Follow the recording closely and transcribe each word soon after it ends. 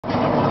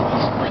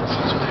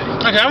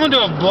Okay, I'm gonna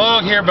do a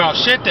blog here about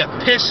shit that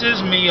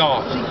pisses me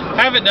off.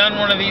 I haven't done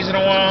one of these in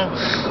a while.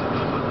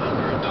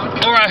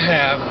 Or I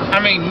have. I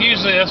mean,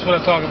 usually that's what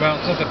I talk about,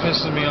 stuff that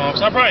pisses me off.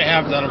 So I probably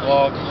have done a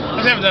blog. I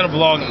just haven't done a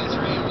blog in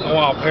a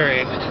while,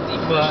 period.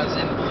 But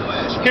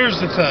here's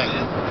the thing.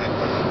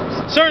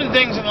 Certain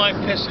things in life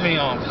piss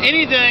me off.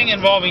 Anything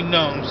involving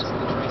gnomes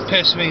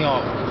piss me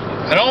off.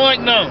 I don't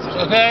like gnomes,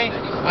 okay?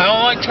 I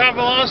don't like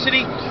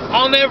Travelocity.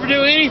 I'll never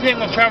do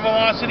anything with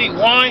Travelocity.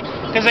 Why?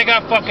 Because they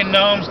got fucking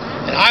gnomes,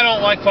 and I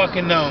don't like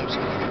fucking gnomes.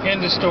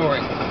 End of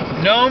story.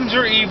 Gnomes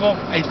are evil.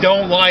 I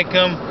don't like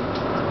them.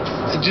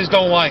 I just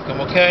don't like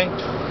them, okay?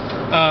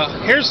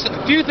 Here's a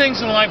few things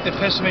in life that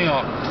piss me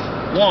off.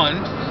 One,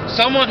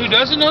 someone who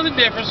doesn't know the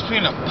difference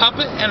between a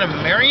puppet and a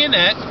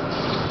marionette.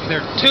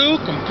 They're two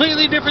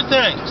completely different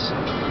things.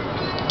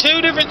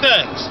 Two different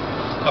things.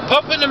 A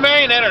puppet and a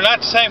marionette are not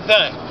the same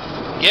thing.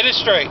 Get it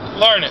straight.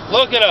 Learn it.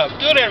 Look it up.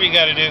 Do whatever you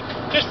gotta do.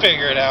 Just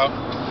figure it out.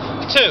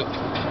 Two,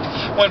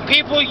 when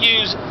people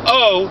use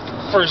O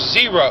for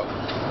zero,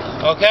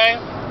 okay?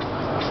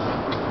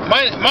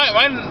 My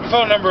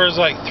phone number is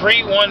like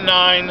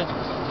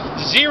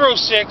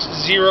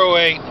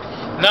 319-0608,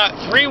 not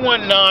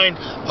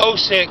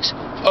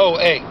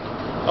 319-0608,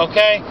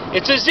 okay?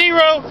 It's a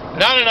zero,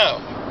 not an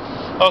O,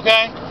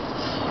 okay?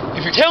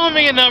 If you're telling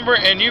me a number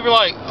and you're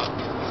like,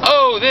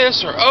 oh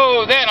this or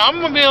oh that,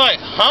 I'm going to be like,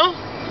 huh?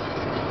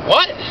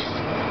 What?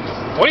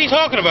 What are you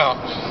talking about?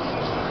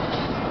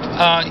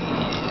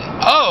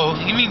 Oh,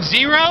 you mean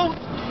zero?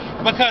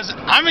 Because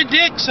I'm a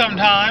dick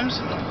sometimes,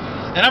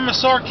 and I'm a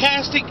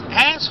sarcastic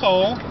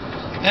asshole,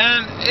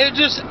 and it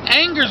just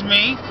angers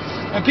me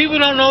when people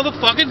don't know the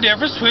fucking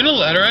difference between a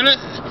letter and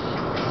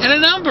a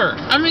number.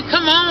 I mean,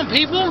 come on,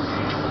 people.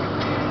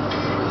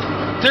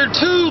 They're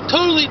two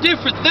totally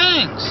different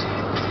things.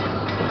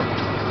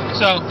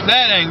 So,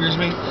 that angers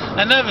me.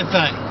 Another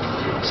thing.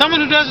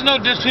 Someone who doesn't know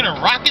the difference between a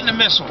rocket and a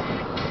missile.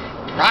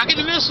 Rocket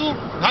and a missile?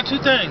 Not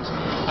two things.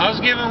 I was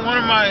giving one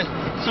of my,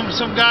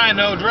 some guy I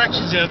know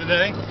directions the other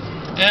day,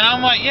 and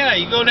I'm like, yeah,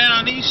 you go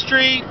down East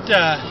Street,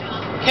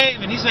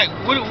 caving. He's like,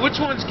 which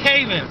one's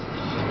caving?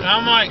 And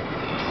I'm like,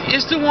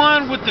 it's the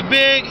one with the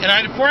big,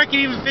 and before I could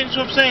even finish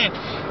what I'm saying,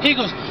 he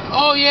goes,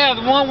 oh yeah,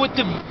 the one with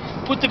the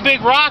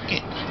big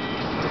rocket.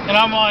 And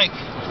I'm like,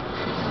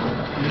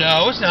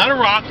 no, it's not a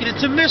rocket,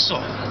 it's a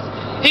missile.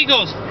 He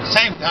goes,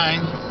 same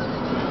thing.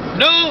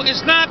 No,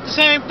 it's not the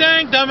same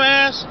thing,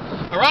 dumbass.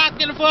 A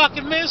rocket and a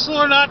fucking missile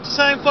are not the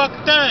same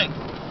fucking thing.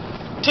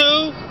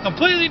 Two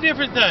completely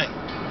different things.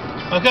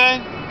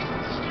 Okay?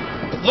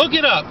 Look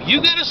it up.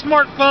 You got a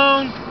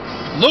smartphone,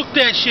 look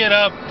that shit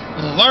up,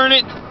 learn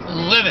it,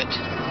 live it.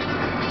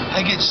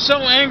 I get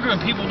so angry when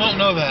people don't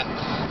know that.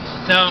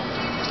 Now,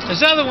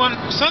 this other one,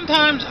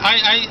 sometimes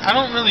I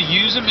don't really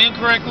use them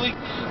incorrectly,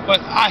 but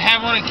I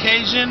have on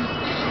occasion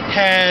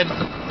had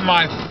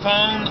my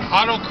phone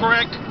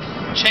autocorrect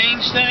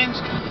change things,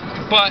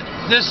 but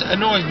this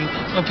annoys me.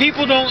 When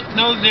people don't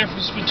know the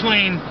difference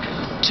between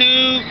 2,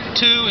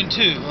 and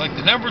 2, like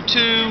the number 2,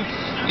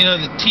 you know,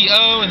 the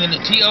T-O and then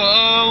the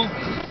T-O-O,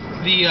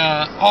 the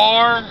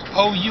R,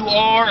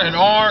 O-U-R, and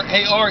R,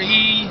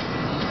 A-R-E,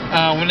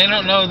 when they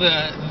don't know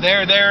the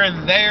there,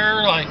 and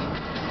there, like,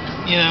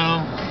 you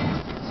know,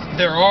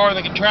 there are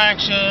the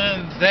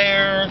contraction,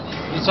 there,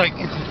 it's like,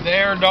 it's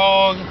their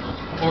dog,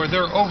 or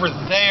they're over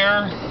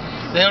there,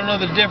 they don't know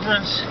the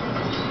difference.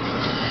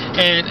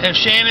 And if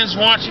Shannon's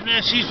watching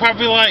this, she's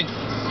probably like,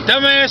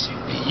 dumbass,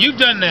 you've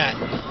done that.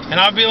 And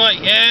I'll be like,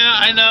 yeah,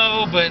 I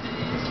know, but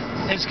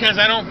it's because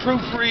I don't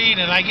proofread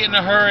and I get in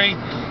a hurry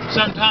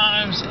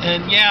sometimes.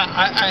 And yeah,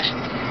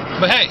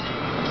 but hey,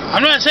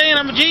 I'm not saying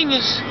I'm a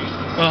genius.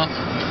 Well,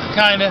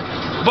 kinda,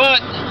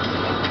 but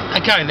I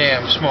kinda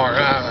am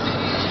smart.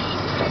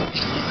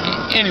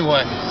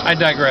 Anyway, I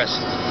digress.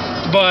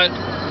 But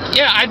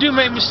yeah, I do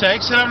make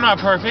mistakes and I'm not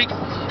perfect.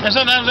 And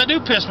sometimes I do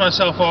piss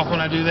myself off when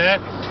I do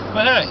that.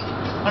 But hey,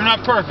 I'm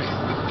not perfect.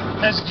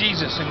 That's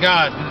Jesus and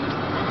God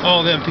and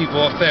all them people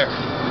up there.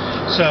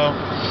 So,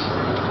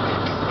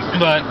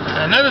 but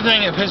another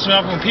thing that pisses me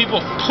off when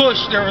people push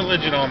their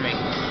religion on me.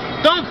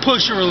 Don't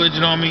push your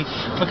religion on me,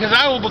 because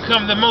I will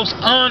become the most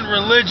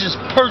unreligious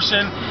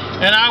person,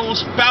 and I will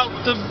spout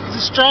the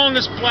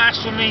strongest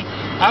blasphemy.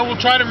 I will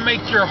try to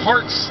make your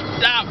heart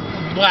stop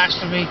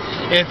blasphemy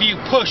if you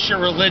push your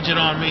religion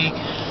on me,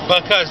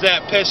 because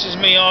that pisses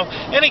me off.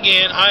 And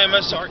again, I am a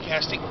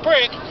sarcastic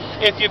prick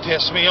if you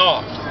piss me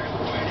off.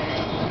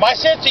 My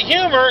sense of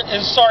humor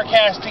is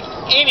sarcastic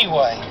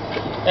anyway.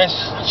 That's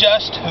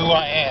just who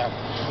I am.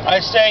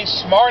 I say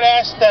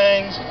smart-ass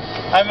things.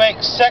 I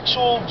make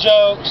sexual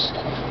jokes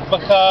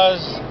because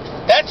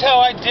that's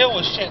how I deal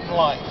with shit in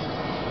life.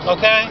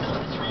 Okay?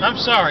 I'm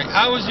sorry.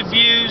 I was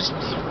abused.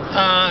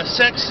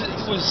 Sex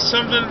was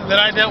something that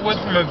I dealt with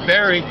from a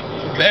very,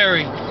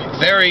 very,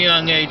 very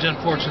young age,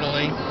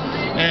 unfortunately.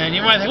 And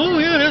you might think, oh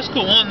yeah, that's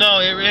cool. Well, no,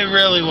 it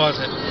really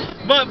wasn't.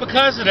 But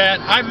because of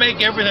that, I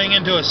make everything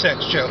into a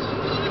sex joke.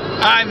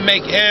 I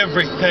make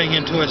everything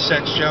into a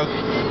sex joke.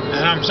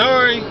 And I'm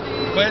sorry,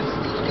 but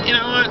you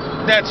know what?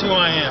 That's who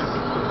I am.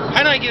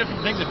 How do I get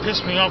from things that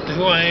piss me off to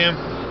who I am?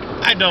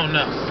 I don't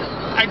know.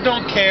 I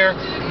don't care.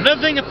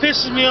 Another thing that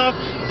pisses me off,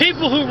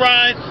 people who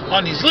ride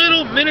on these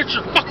little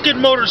miniature fucking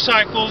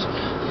motorcycles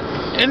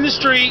in the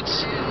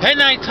streets at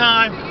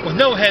nighttime with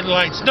no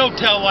headlights, no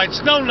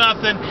taillights, no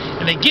nothing,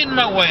 and they get in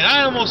my way, and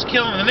I almost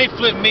kill them, and they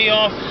flip me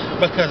off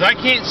because I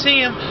can't see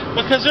them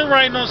because they're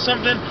riding on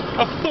something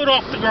a foot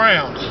off the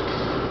ground.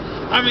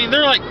 I mean,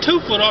 they're like 2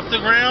 foot off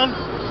the ground,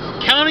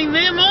 counting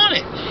them on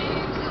it.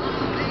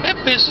 That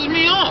pisses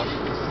me off.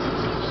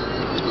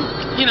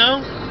 You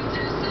know,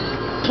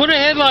 put a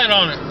headlight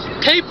on it.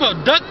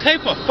 Duct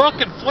tape a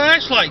fucking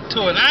flashlight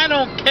to it. I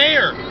don't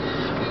care.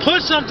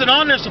 Put something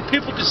on there so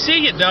people can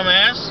see you,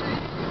 dumbass.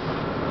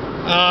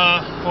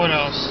 What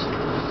else?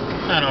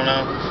 I don't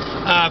know.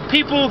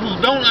 People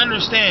who don't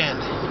understand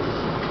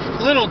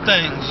little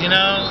things, you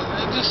know,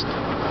 just,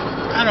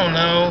 I don't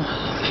know.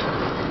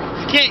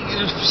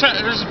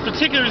 There's a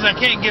particular reason I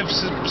can't give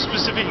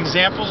specific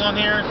examples on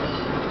here,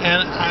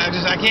 and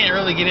I can't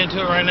really get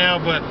into it right now,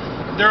 but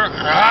there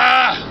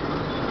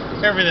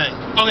everything.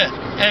 Okay,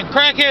 and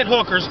crackhead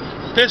hookers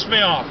piss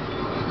me off.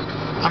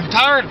 I'm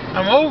tired.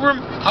 I'm over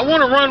them. I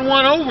want to run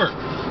one over.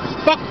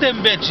 Fuck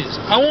them bitches.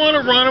 I want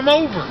to run them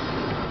over.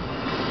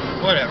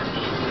 Whatever.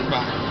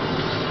 Bye.